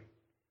kingdom.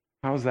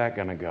 How's that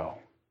going to go?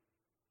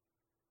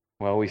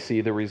 Well, we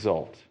see the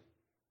result.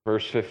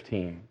 Verse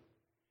 15.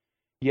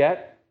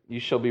 "Yet you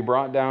shall be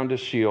brought down to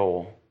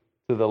Sheol,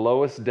 to the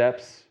lowest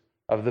depths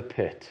of the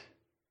pit.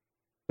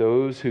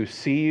 Those who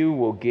see you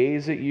will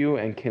gaze at you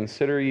and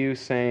consider you,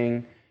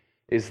 saying,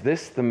 Is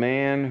this the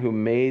man who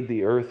made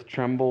the earth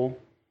tremble,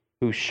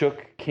 who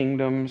shook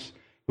kingdoms,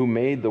 who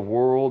made the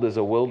world as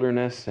a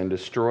wilderness and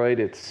destroyed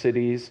its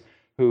cities,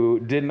 who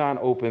did not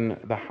open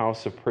the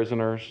house of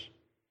prisoners?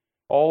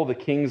 All the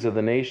kings of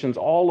the nations,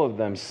 all of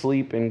them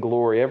sleep in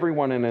glory,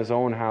 everyone in his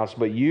own house.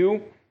 But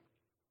you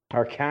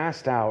are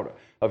cast out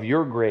of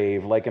your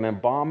grave like an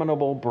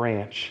abominable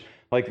branch,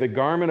 like the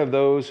garment of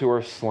those who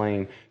are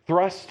slain,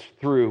 thrust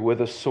through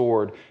with a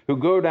sword, who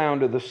go down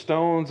to the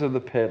stones of the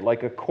pit,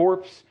 like a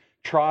corpse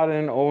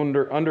trodden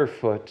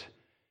underfoot.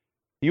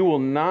 You will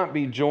not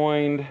be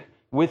joined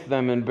with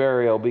them in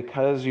burial,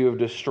 because you have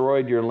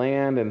destroyed your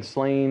land and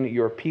slain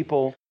your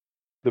people.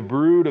 The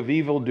brood of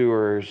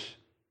evildoers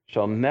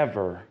shall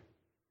never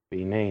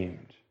be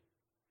named.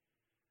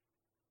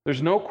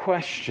 There's no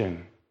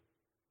question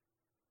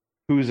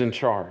who's in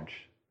charge.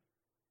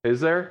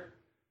 Is there?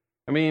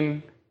 I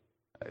mean,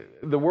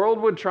 the world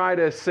would try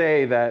to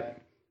say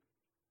that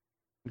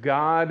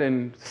God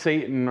and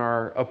Satan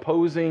are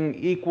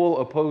equal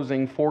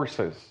opposing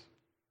forces.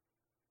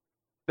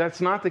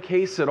 That's not the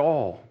case at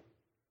all.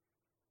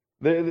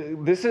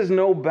 This is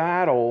no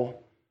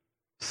battle.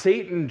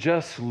 Satan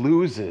just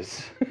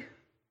loses.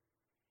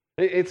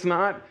 It's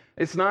not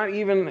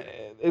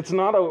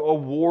a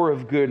war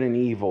of good and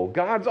evil.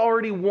 God's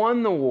already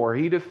won the war.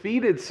 He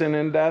defeated sin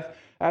and death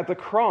at the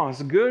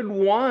cross. Good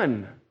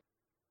won.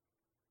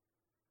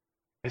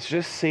 It's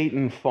just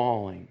Satan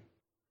falling.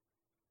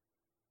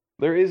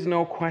 There is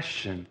no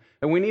question.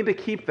 And we need to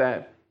keep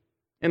that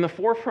in the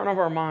forefront of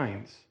our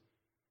minds.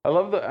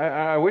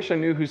 I wish I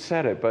knew who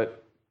said it,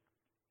 but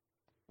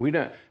we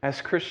don't,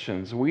 as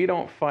Christians, we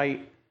don't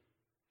fight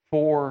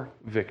for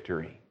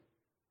victory.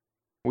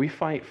 We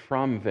fight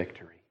from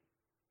victory.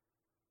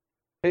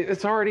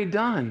 It's already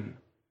done.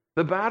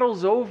 The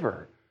battle's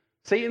over.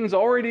 Satan's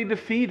already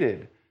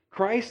defeated.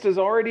 Christ is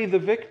already the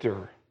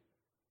victor.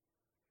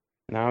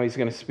 Now he's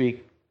going to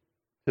speak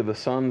to the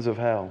sons of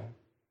hell.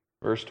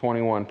 Verse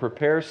 21,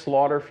 prepare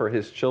slaughter for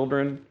his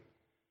children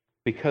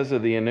because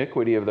of the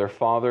iniquity of their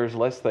fathers,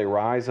 lest they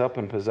rise up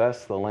and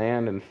possess the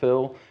land and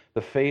fill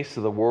the face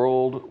of the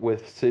world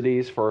with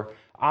cities. For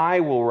I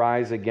will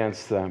rise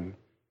against them,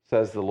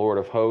 says the Lord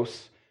of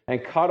hosts,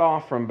 and cut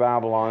off from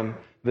Babylon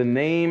the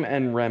name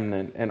and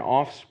remnant, and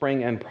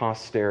offspring and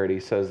posterity,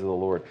 says the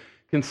Lord.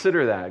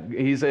 Consider that.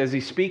 As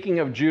he's speaking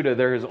of Judah,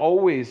 there is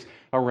always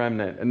a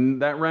remnant,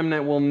 and that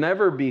remnant will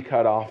never be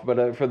cut off.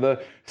 But for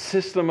the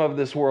system of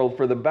this world,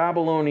 for the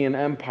Babylonian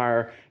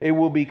Empire, it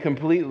will be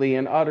completely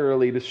and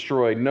utterly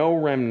destroyed. No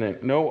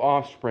remnant, no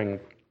offspring,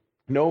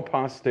 no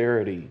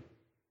posterity.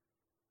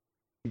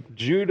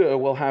 Judah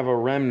will have a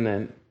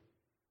remnant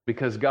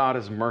because God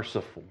is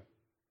merciful.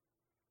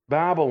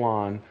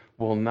 Babylon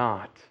will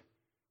not,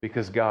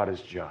 because God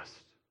is just.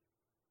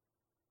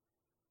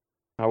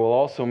 I will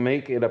also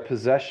make it a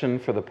possession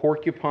for the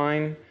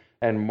porcupine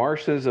and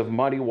marshes of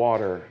muddy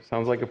water.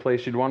 Sounds like a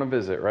place you'd want to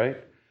visit, right?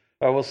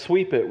 I will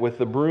sweep it with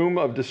the broom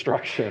of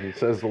destruction,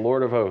 says the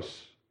Lord of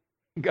hosts.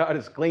 God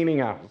is cleaning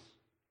house.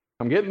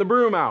 I'm getting the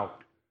broom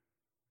out.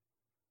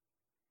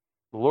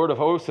 The Lord of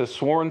hosts has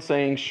sworn,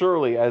 saying,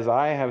 surely as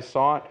I have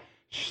sought,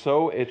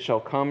 so it shall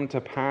come to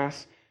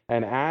pass,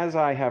 and as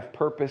I have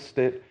purposed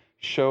it,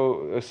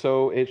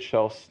 so it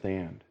shall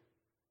stand.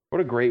 What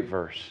a great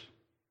verse.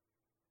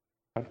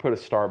 I'd put a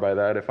star by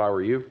that if I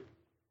were you.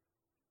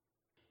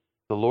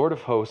 The Lord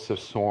of hosts has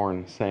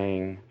sworn,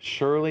 saying,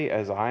 surely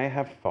as I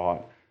have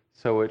thought,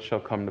 so it shall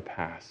come to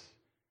pass.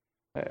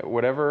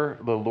 Whatever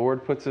the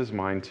Lord puts his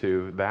mind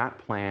to, that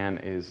plan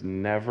is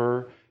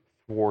never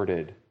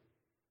thwarted.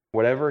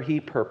 Whatever he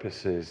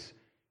purposes,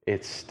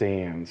 it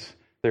stands.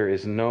 There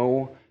is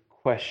no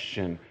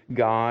question.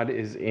 God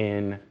is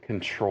in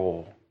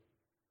control.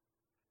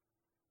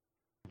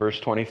 Verse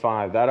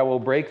 25, that I will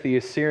break the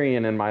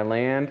Assyrian in my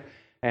land,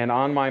 and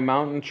on my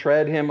mountain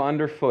tread him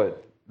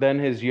underfoot. Then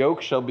his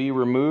yoke shall be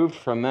removed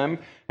from them,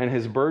 and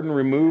his burden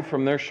removed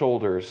from their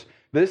shoulders.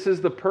 This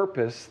is the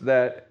purpose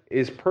that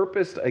is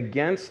purposed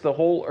against the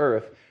whole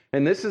earth,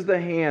 and this is the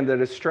hand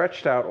that is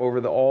stretched out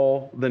over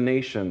all the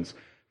nations.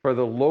 For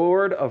the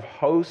Lord of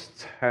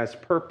hosts has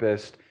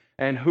purposed,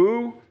 and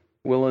who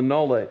will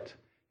annul it?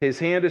 His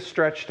hand is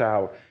stretched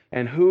out,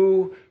 and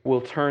who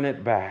will turn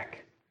it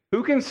back?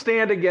 Who can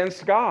stand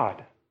against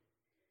God?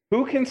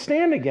 Who can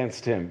stand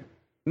against him?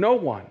 No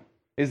one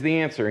is the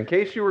answer. In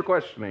case you were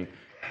questioning,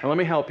 and let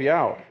me help you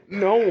out.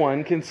 No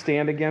one can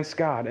stand against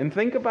God. And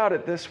think about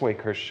it this way,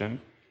 Christian.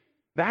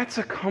 That's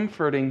a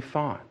comforting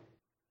thought.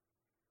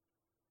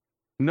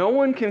 No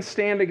one can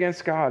stand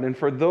against God. And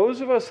for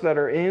those of us that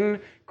are in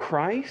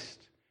Christ,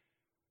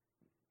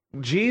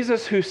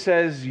 Jesus who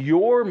says,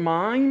 you're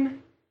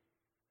mine,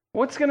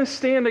 what's going to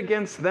stand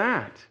against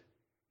that?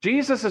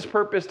 Jesus has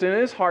purposed in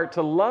his heart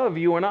to love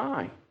you and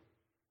I.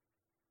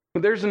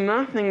 There's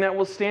nothing that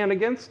will stand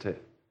against it.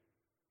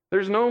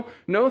 There's no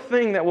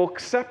thing that will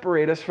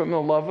separate us from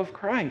the love of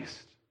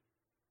Christ.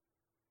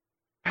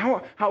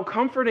 How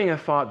comforting a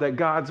thought that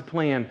God's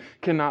plan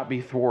cannot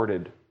be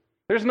thwarted.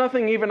 There's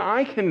nothing even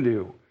I can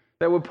do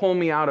that would pull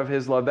me out of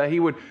his love, that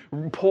he would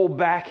pull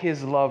back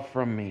his love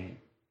from me.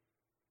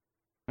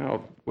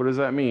 Now, what does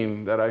that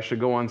mean? That I should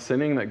go on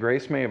sinning that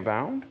grace may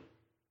abound?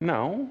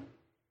 No.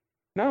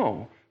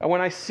 No. And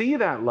when I see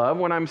that love,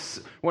 when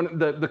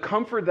the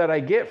comfort that I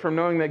get from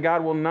knowing that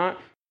God will not,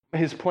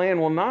 his plan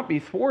will not be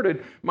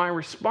thwarted, my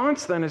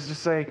response then is to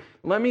say,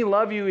 let me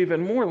love you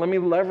even more. Let me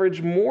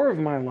leverage more of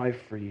my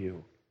life for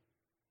you.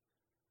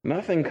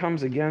 Nothing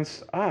comes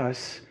against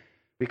us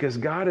because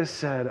God has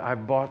said, I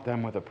bought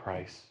them with a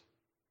price.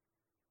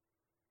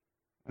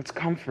 That's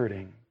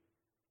comforting.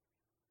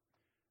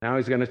 Now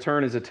he's going to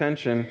turn his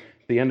attention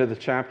at the end of the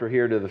chapter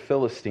here to the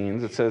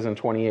Philistines. It says in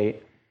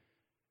 28,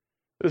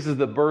 this is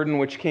the burden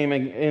which came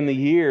in the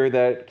year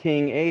that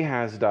King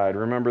Ahaz died.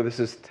 Remember, this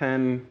is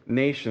 10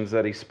 nations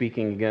that he's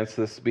speaking against.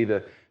 This will be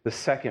the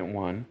second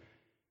one.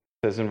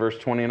 It says in verse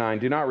 29,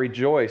 do not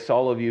rejoice,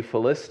 all of you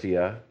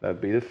Philistia, that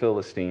would be the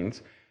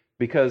Philistines,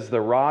 because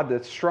the rod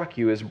that struck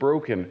you is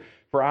broken.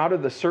 For out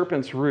of the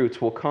serpent's roots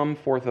will come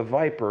forth a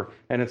viper,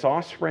 and its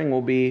offspring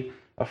will be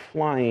a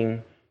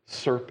flying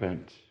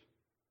serpent.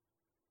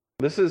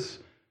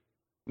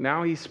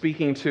 Now he's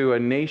speaking to a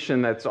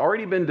nation that's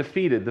already been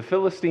defeated. The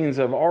Philistines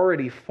have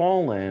already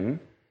fallen,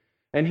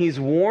 and he's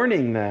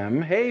warning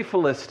them, hey,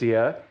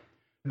 Philistia,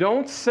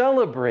 don't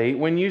celebrate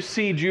when you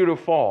see Judah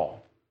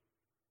fall.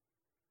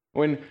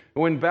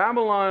 When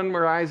Babylon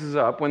rises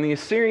up, when the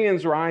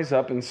Assyrians rise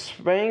up and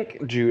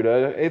spank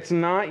Judah, it's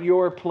not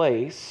your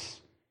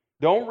place.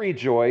 Don't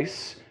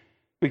rejoice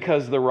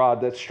because the rod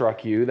that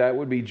struck you, that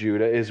would be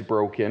Judah, is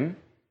broken.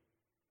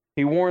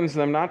 He warns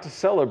them not to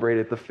celebrate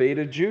at the fate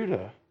of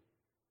Judah.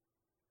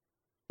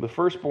 The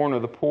firstborn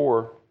of the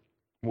poor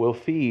will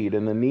feed,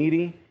 and the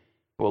needy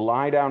will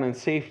lie down in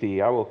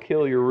safety. I will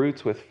kill your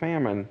roots with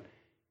famine,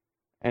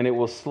 and it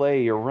will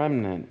slay your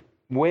remnant.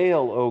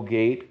 Wail, O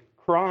gate,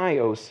 cry,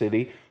 O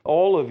city.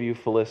 All of you,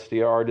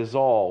 Philistia, are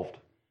dissolved.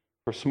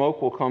 For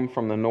smoke will come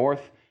from the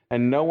north,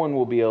 and no one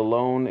will be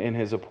alone in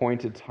his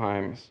appointed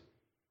times.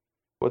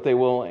 What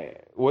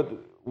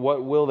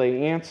will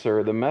they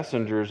answer the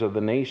messengers of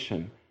the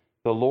nation?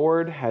 The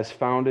Lord has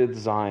founded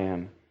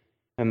Zion,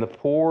 and the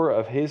poor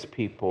of his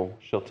people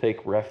shall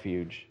take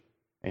refuge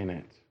in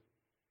it.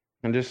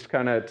 And just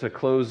kind of to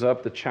close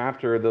up the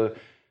chapter,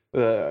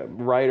 the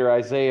writer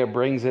Isaiah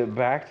brings it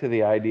back to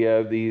the idea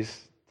of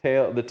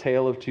the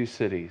tale of two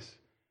cities,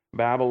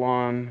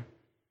 Babylon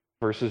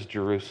versus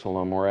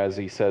Jerusalem, or as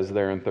he says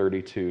there in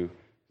 32,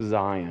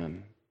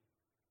 Zion.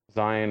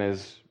 Zion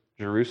is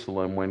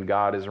Jerusalem when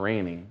God is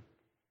reigning,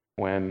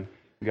 when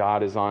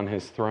God is on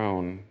his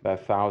throne,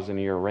 that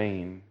 1,000-year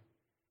reign.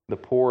 The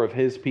poor of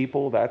his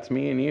people, that's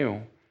me and you,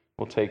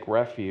 will take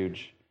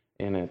refuge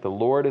in it. The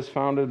Lord has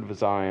founded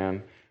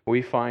Zion.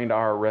 We find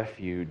our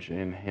refuge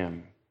in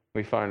him.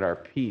 We find our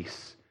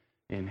peace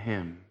in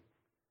him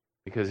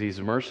because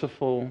he's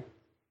merciful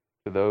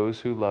to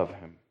those who love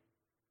him.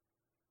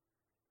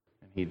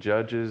 And he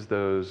judges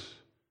those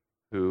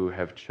who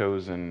have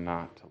chosen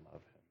not to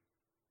love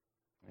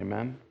him.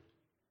 Amen?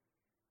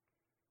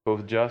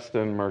 Both just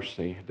and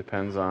mercy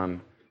depends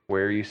on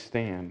where you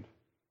stand.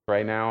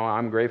 Right now,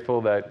 I'm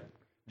grateful that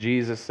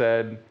Jesus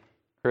said,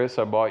 Chris,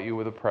 I bought you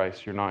with a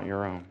price. You're not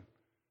your own.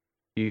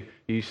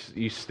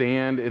 You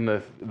stand in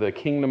the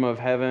kingdom of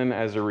heaven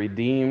as a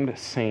redeemed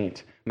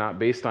saint, not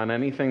based on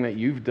anything that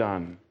you've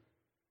done,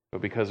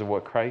 but because of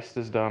what Christ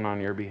has done on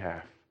your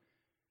behalf.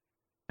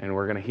 And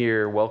we're going to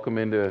hear, welcome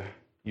into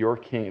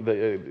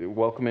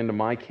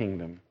my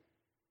kingdom.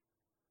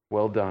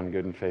 Well done,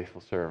 good and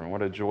faithful servant.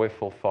 What a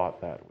joyful thought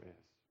that is,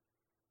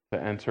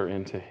 to enter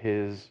into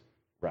his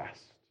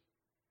rest.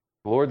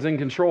 The Lord's in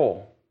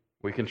control.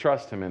 We can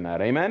trust him in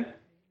that. Amen?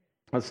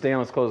 Let's stand.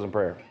 Let's close in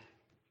prayer.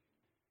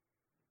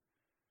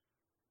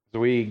 As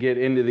we get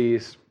into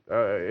these,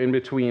 in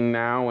between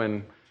now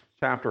and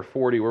chapter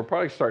 40, we'll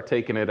probably start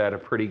taking it at a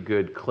pretty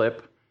good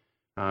clip,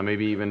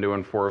 maybe even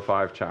doing 4 or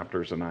 5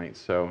 chapters a night.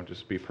 So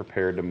just be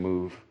prepared to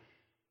move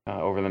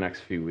over the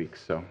next few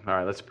weeks. So, all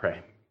right, let's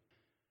pray.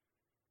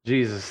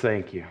 Jesus,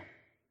 thank you.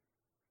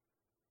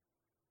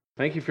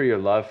 Thank you for your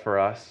love for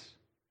us,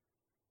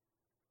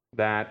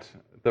 that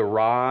the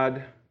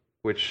rod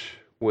which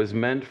was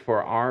meant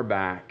for our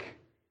back,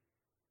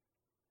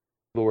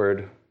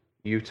 Lord,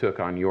 you took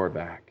on your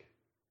back.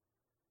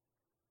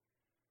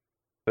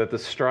 That the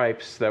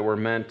stripes that were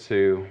meant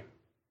to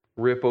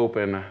rip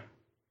open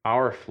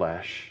our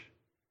flesh,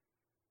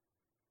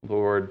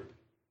 Lord,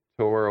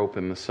 tore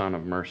open the Son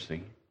of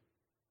Mercy.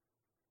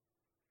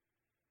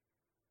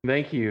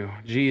 Thank you,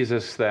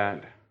 Jesus,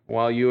 that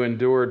while you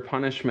endured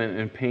punishment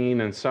and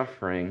pain and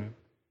suffering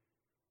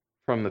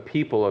from the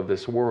people of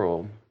this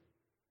world,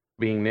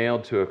 being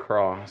nailed to a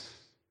cross,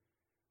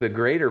 the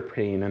greater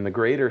pain and the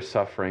greater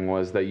suffering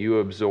was that you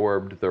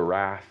absorbed the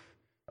wrath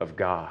of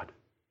God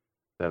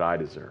that I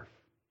deserve.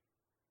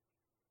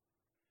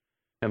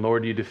 And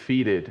Lord, you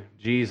defeated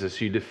Jesus,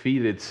 you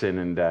defeated sin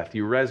and death.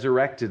 You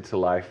resurrected to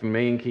life,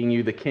 making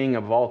you the King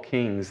of all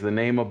kings, the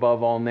name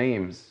above all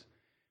names.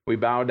 We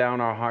bow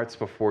down our hearts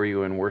before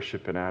you in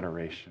worship and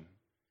adoration.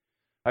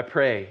 I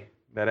pray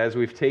that as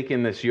we've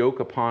taken this yoke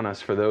upon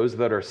us for those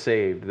that are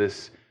saved,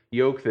 this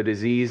yoke that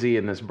is easy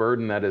and this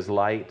burden that is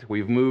light.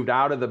 We've moved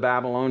out of the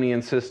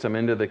Babylonian system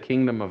into the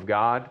kingdom of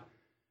God.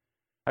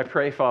 I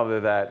pray,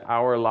 Father, that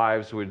our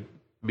lives would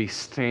be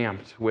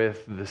stamped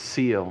with the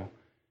seal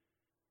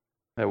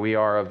that we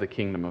are of the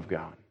kingdom of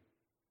God,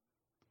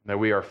 that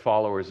we are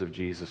followers of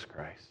Jesus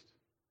Christ,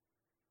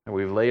 that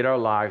we've laid our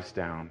lives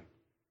down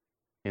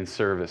in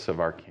service of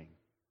our King.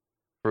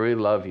 For we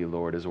love you,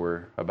 Lord, as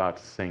we're about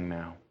to sing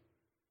now.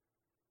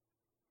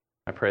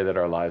 I pray that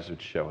our lives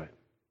would show it.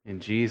 In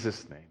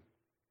Jesus' name,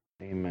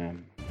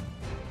 amen.